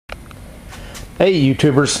Hey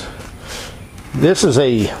YouTubers, this is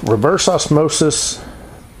a reverse osmosis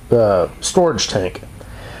storage tank.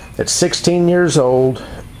 It's 16 years old.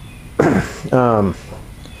 I'm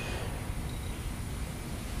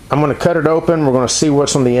going to cut it open. We're going to see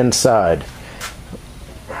what's on the inside.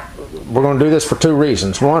 We're going to do this for two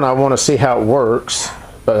reasons. One, I want to see how it works.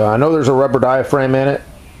 I know there's a rubber diaphragm in it,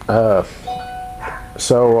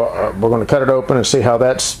 so we're going to cut it open and see how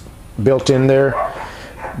that's built in there.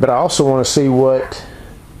 But I also want to see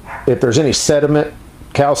if there's any sediment,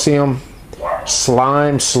 calcium,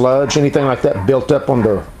 slime, sludge, anything like that built up on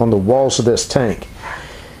the walls of this tank.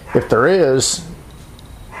 If there is,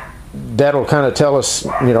 that'll kind of tell us,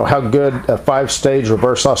 how good a 5-stage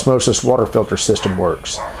reverse osmosis water filter system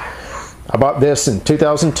works. I bought this in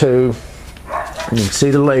 2002. You can see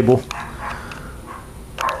the label,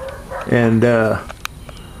 and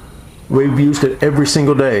we've used it every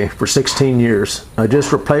single day for 16 years. I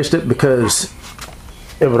just replaced it because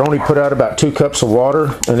it would only put out about 2 cups of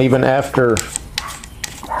water, and even after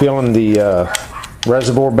filling the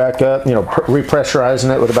reservoir back up,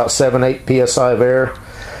 repressurizing it with about 7-8 psi of air,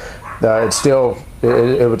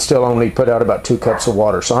 it would still only put out about 2 cups of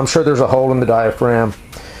water. So I'm sure there's a hole in the diaphragm.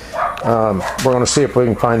 We're going to see if we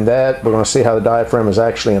can find that. We're going to see how the diaphragm is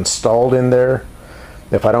actually installed in there,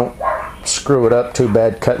 if I don't screw it up too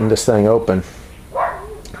bad cutting this thing open.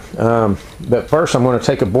 But first I'm going to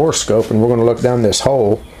take a bore scope and we're going to look down this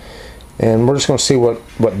hole, and we're just going to see what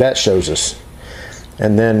that shows us.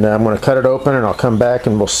 And then I'm going to cut it open and I'll come back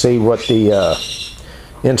and we'll see what the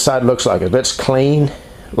inside looks like. If it's clean,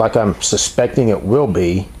 like I'm suspecting it will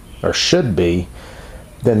be or should be,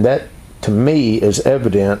 then that to me is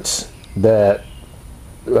evidence that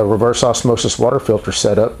a reverse osmosis water filter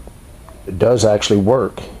setup does actually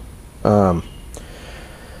work.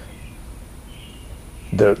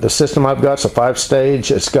 The system I've got is a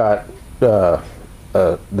 5-stage. It's got the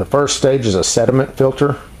first stage is a sediment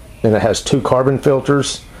filter, then it has 2 carbon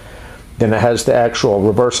filters, then it has the actual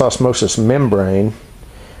reverse osmosis membrane,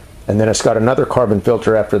 and then it's got another carbon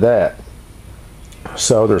filter after that.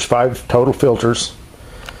 So there's 5 total filters,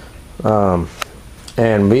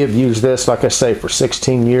 and we have used this, like I say, for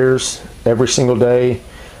 16 years. Every single day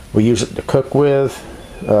we use it to cook with.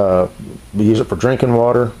 We use it for drinking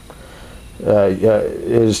water.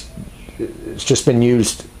 It's just been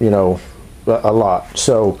used, a lot.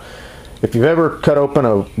 So if you've ever cut open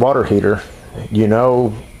a water heater, you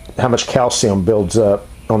know how much calcium builds up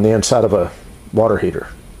on the inside of a water heater.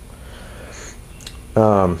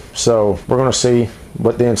 So we're going to see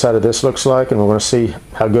what the inside of this looks like, and we're going to see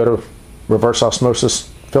how good a reverse osmosis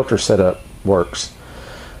filter setup works.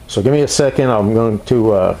 So give me a second. I'm going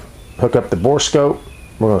to hook up the bore scope.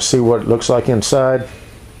 We're going to see what it looks like inside,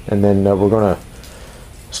 and then we're going to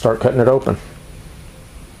start cutting it open.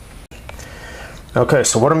 Okay,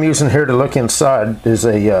 so what I'm using here to look inside is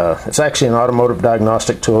it's actually an automotive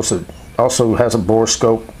diagnostic tool, so it also has a bore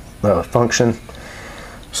scope function.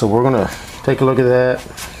 So we're going to take a look at that,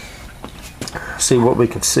 see what we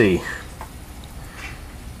can see.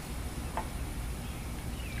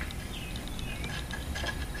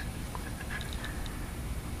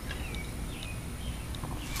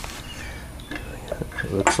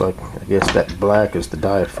 It looks like, I guess that black is the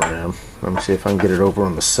diaphragm. Let me see if I can get it over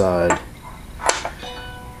on the side.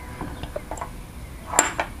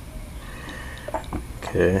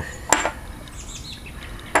 Okay.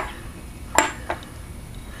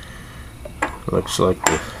 Looks like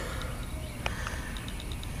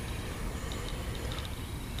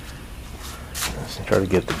let's try to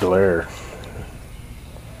get the glare.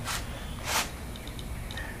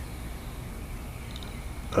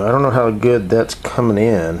 I don't know how good that's coming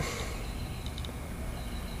in,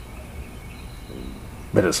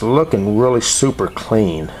 but it's looking really super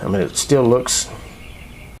clean. I mean, it still looks.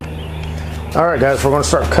 Alright guys, we're going to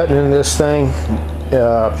start cutting into this thing.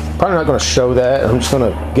 Probably not going to show that. I'm just going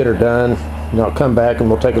to get her done. I'll come back and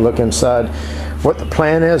we'll take a look inside. What the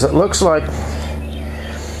plan is, it looks like,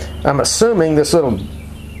 I'm assuming this little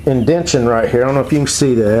indention right here, I don't know if you can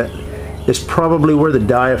see that, is probably where the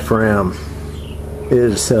diaphragm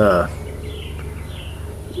is,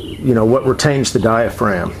 what retains the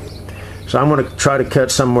diaphragm. So I'm going to try to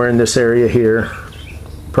cut somewhere in this area here,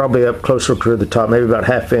 probably up closer to the top, maybe about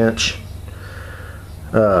 1/2 inch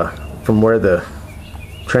from where the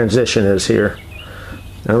transition is here.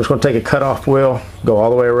 And I'm just going to take a cut-off wheel, go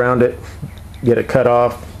all the way around it, get it cut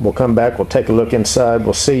off. We'll come back, we'll take a look inside,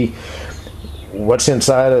 we'll see what's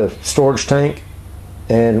inside a storage tank,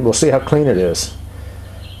 and we'll see how clean it is.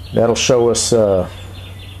 That'll show us how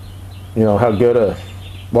good a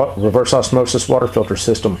reverse osmosis water filter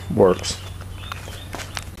system works.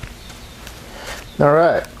 All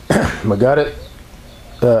right, we got it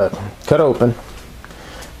cut open.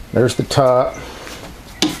 There's the top.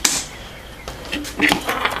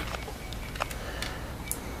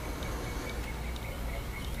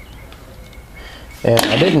 And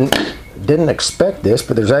I didn't expect this,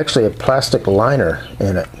 but there's actually a plastic liner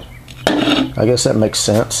in it. I guess that makes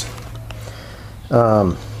sense.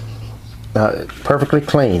 Perfectly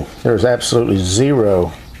clean. There's absolutely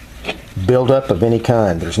zero buildup of any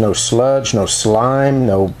kind. There's no sludge, no slime,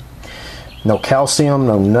 no calcium,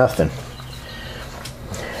 no nothing.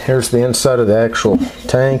 Here's the inside of the actual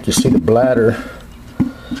tank. You see the bladder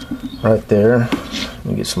right there. Let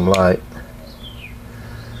me get some light.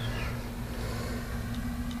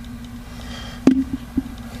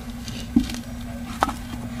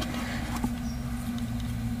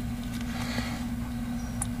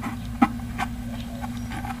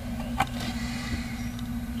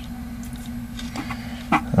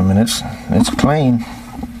 I mean, it's clean.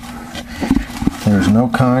 There's no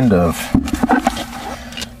kind of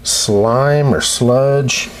slime or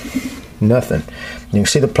sludge, nothing. You can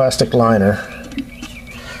see the plastic liner.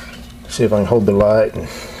 See if I can hold the light and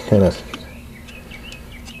kind of.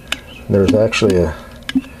 There's actually a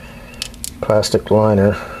plastic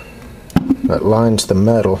liner that lines the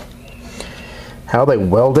metal. How they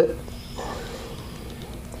weld it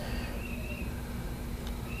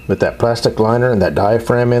with that plastic liner and that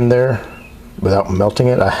diaphragm in there without melting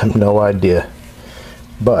it, I have no idea.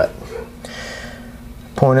 But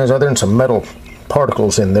point is, other than some metal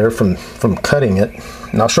particles in there from cutting it,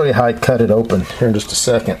 and I'll show you how I cut it open here in just a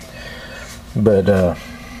second. But I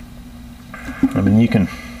mean, you can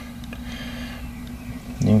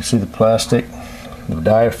see the plastic, the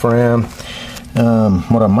diaphragm.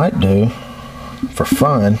 What I might do for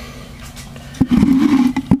fun,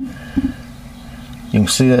 you can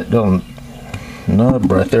see that little nub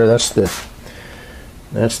right there. That's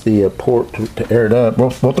the port to air it up.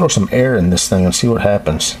 We'll throw some air in this thing and see what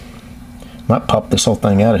happens. Might pop this whole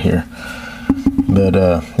thing out of here. But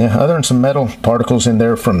yeah, other than some metal particles in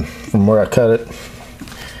there from where I cut it,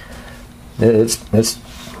 it's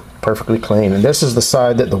perfectly clean. And this is the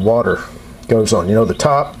side that the water goes on. You know, the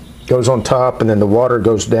top goes on top, and then the water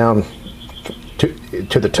goes down to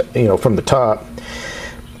the from the top,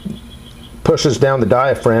 pushes down the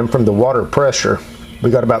diaphragm from the water pressure. We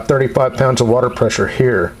got about 35 pounds of water pressure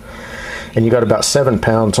here, and you got about 7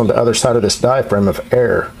 pounds on the other side of this diaphragm of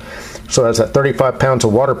air. So as that 35 pounds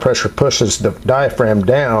of water pressure pushes the diaphragm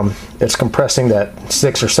down, it's compressing that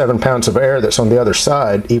 6 or 7 pounds of air that's on the other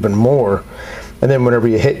side even more. And then whenever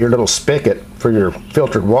you hit your little spigot for your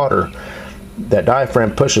filtered water, that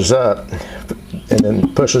diaphragm pushes up and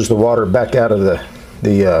then pushes the water back out of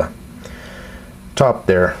the top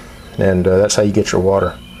there, and that's how you get your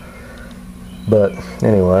water. But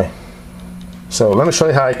anyway, so let me show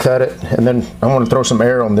you how I cut it, and then I'm going to throw some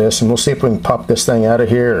air on this, and we'll see if we can pop this thing out of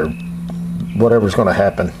here or whatever's going to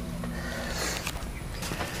happen.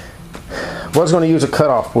 I was going to use a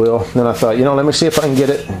cutoff wheel, then I thought, you know, let me see if I can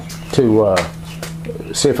get it to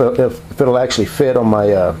see if it'll actually fit on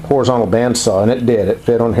my horizontal bandsaw, and it did. It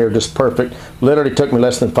fit on here just perfect. Literally took me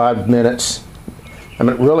less than 5 minutes. I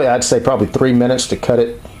mean, really, I'd say probably 3 minutes to cut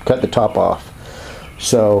the top off.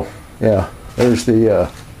 So yeah, there's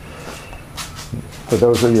the for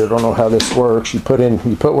those of you that don't know how this works, you put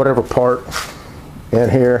whatever part in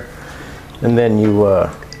here, and then you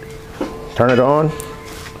turn it on,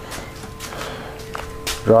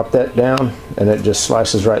 drop that down, and it just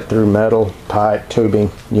slices right through metal, pipe,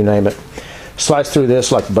 tubing, you name it. Slice through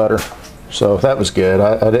this like butter. So that was good.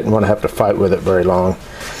 I didn't want to have to fight with it very long.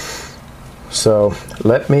 So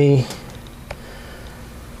let me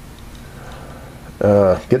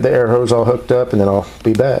get the air hose all hooked up, and then I'll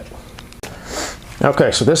be back.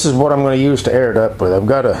 Okay, so this is what I'm going to use to air it up with. I've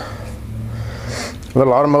got a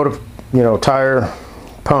little automotive, tire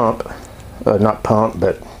pump, not pump,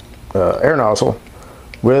 but air nozzle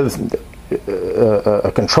with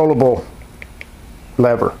a controllable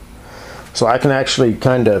lever, so I can actually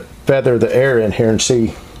kind of feather the air in here and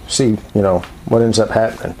see what ends up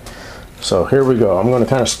happening. So here we go. I'm going to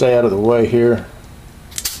kind of stay out of the way here.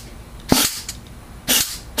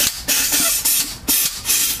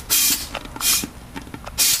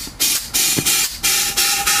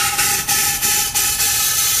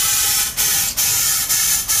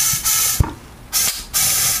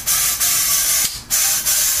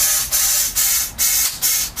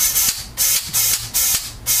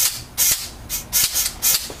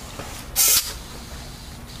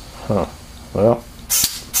 Well,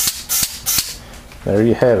 there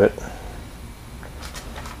you have it.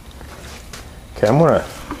 Okay, I'm gonna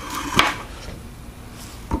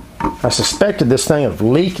I suspected this thing of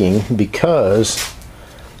leaking because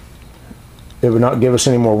it would not give us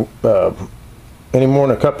any more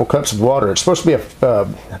than a couple cups of water. It's supposed to be a,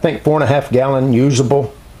 I think 4.5 gallon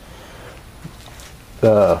usable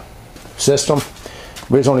system.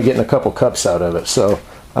 We're just only getting a couple cups out of it. So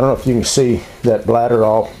I don't know if you can see that bladder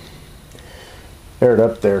all aired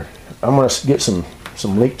up there. I'm going to get some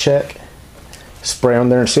leak check, spray on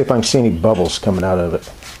there and see if I can see any bubbles coming out of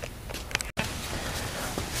it.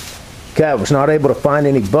 Okay, I was not able to find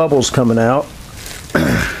any bubbles coming out,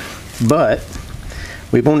 but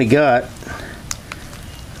we've only got,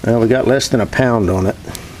 well, we got less than a pound on it.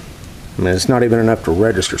 I mean, it's not even enough to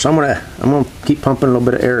register. So I'm gonna keep pumping a little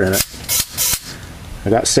bit of air in it. I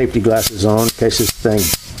got safety glasses on in case this thing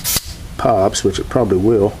pops, which it probably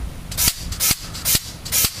will.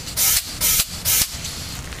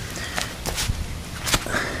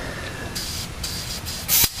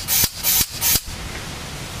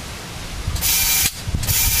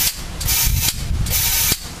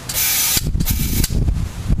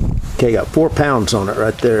 Okay, got 4 pounds on it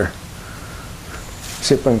right there.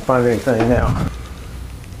 See if I can find anything now.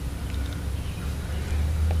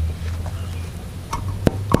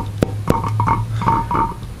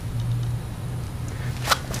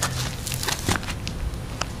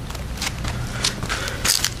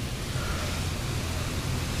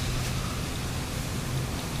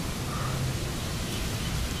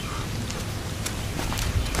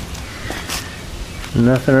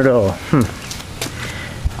 Nothing at all.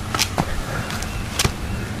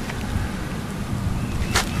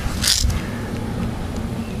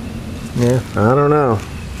 Yeah, I don't know.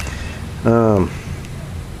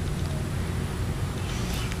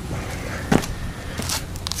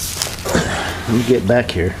 Let me get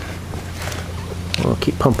back here. I'll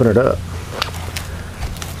keep pumping it up.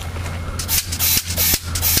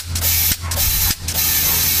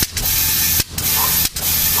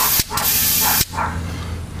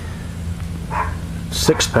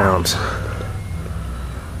 Six pounds.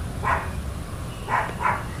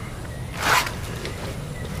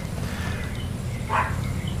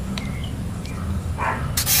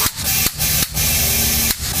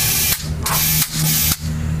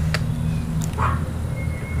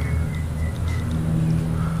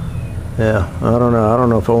 Yeah, I don't know. I don't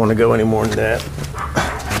know if I want to go any more than that.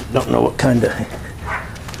 Don't know what kind of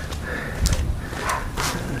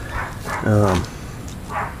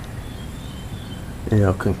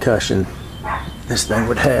concussion this thing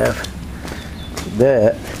would have.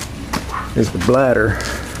 That is the bladder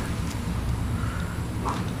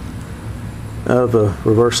of a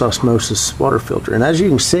reverse osmosis water filter, and as you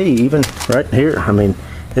can see, even right here, I mean,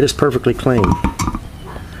 it is perfectly clean.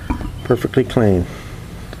 Perfectly clean.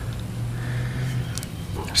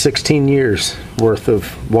 16 years worth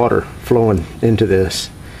of water flowing into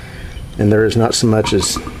this, and there is not so much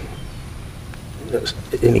as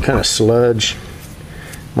any kind of sludge.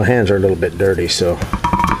 My hands are a little bit dirty, so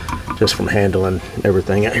just from handling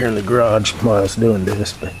everything out here in the garage while I was doing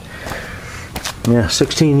this. But yeah,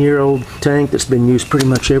 16-year-old tank that's been used pretty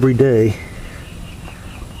much every day.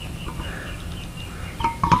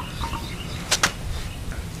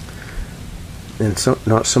 And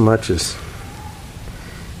not so much as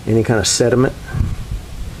any kind of sediment,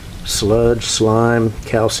 sludge, slime,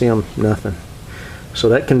 calcium, nothing. So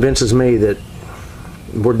that convinces me that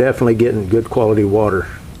we're definitely getting good quality water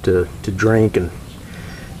to drink and,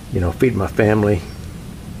 you know, feed my family.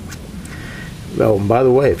 Oh, and by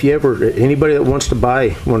the way, if you ever, anybody that wants to buy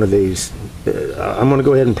one of these, I'm going to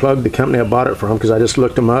go ahead and plug the company I bought it from, because I just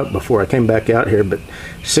looked them up before I came back out here. But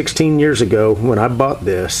 16 years ago when I bought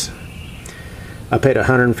this, I paid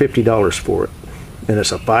 $150 for it. And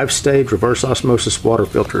it's a 5-stage reverse osmosis water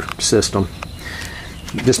filter system.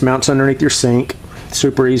 This mounts underneath your sink.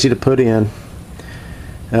 Super easy to put in.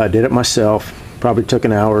 I did it myself. Probably took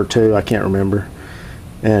an hour or two. I can't remember.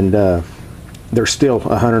 And they're still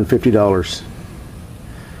 $150.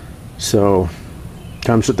 So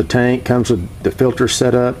comes with the tank, comes with the filter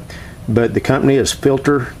set up. But the company is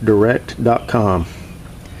filterdirect.com.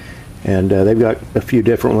 And they've got a few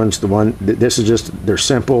different ones. This is just their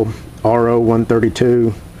simple RO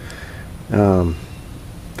 132.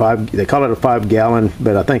 They call it a 5 gallon,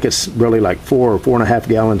 but I think it's really like 4 or 4.5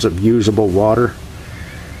 gallons of usable water.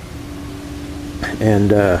 And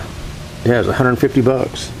yeah, it's 150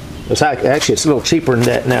 bucks. It's actually, it's a little cheaper than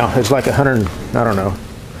that now. It's like 100, I don't know,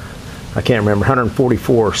 I can't remember,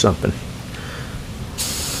 144 or something.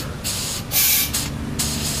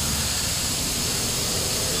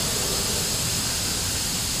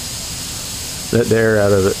 Let the air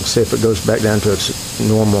out of it and see if it goes back down to its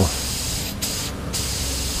normal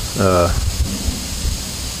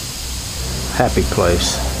happy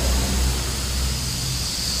place.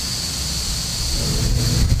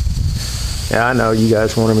 Yeah, I know you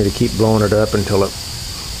guys wanted me to keep blowing it up until it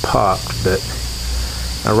popped, but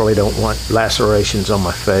I really don't want lacerations on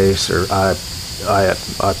my face or eye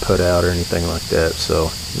put out or anything like that.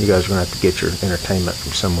 So you guys are gonna have to get your entertainment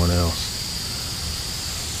from someone else.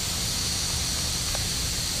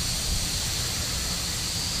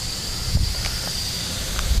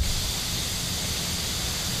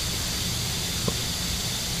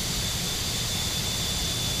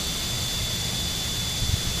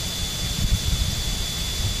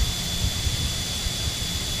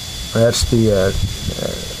 That's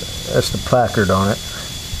the placard on it.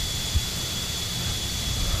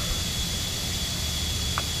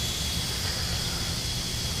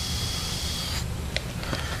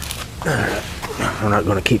 I'm not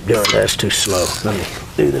going to keep doing that. It's too slow. Let me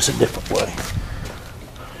do this a different way.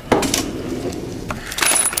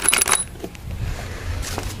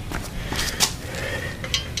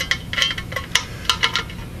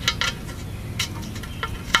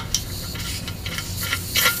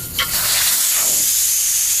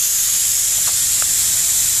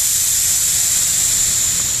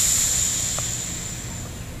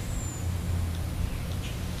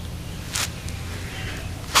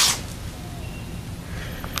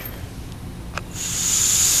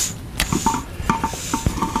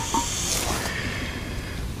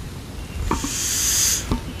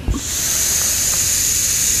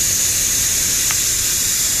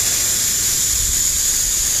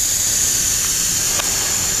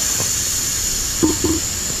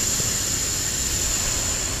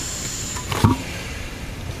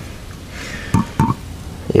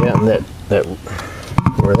 Yeah, and that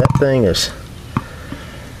where that thing is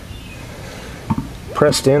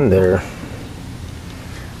pressed in there,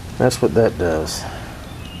 that's what that does.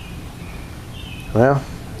 Well,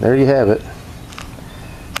 there you have it.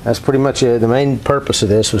 That's pretty much it. The main purpose of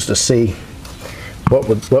this was to see what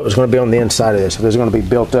was going to be on the inside of this. If it was going to be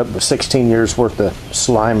built up with 16 years worth of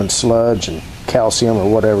slime and sludge and calcium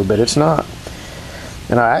or whatever, but it's not.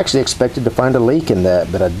 And I actually expected to find a leak in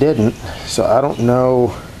that, but I didn't. So I don't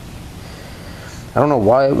know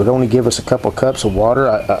why it would only give us a couple cups of water.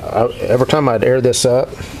 Every time I'd air this up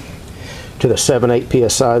to the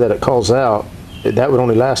 7-8 psi that it calls out, that would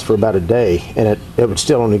only last for about a day, and it would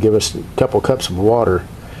still only give us a couple cups of water.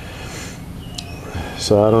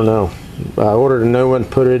 So I don't know. I ordered a new one,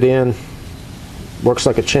 put it in. Works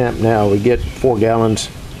like a champ now. We get 4 gallons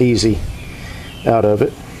easy out of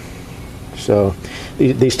it. So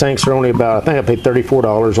these tanks are only about, I think I paid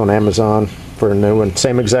 $34 on Amazon for a new one.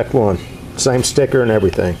 Same exact one. Same sticker and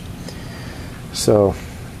everything. So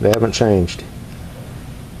they haven't changed.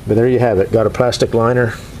 But there you have it. Got a plastic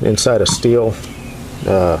liner inside a steel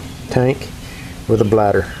tank with a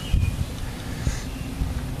bladder.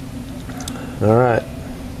 Alright.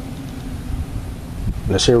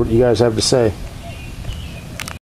 Let's hear what you guys have to say.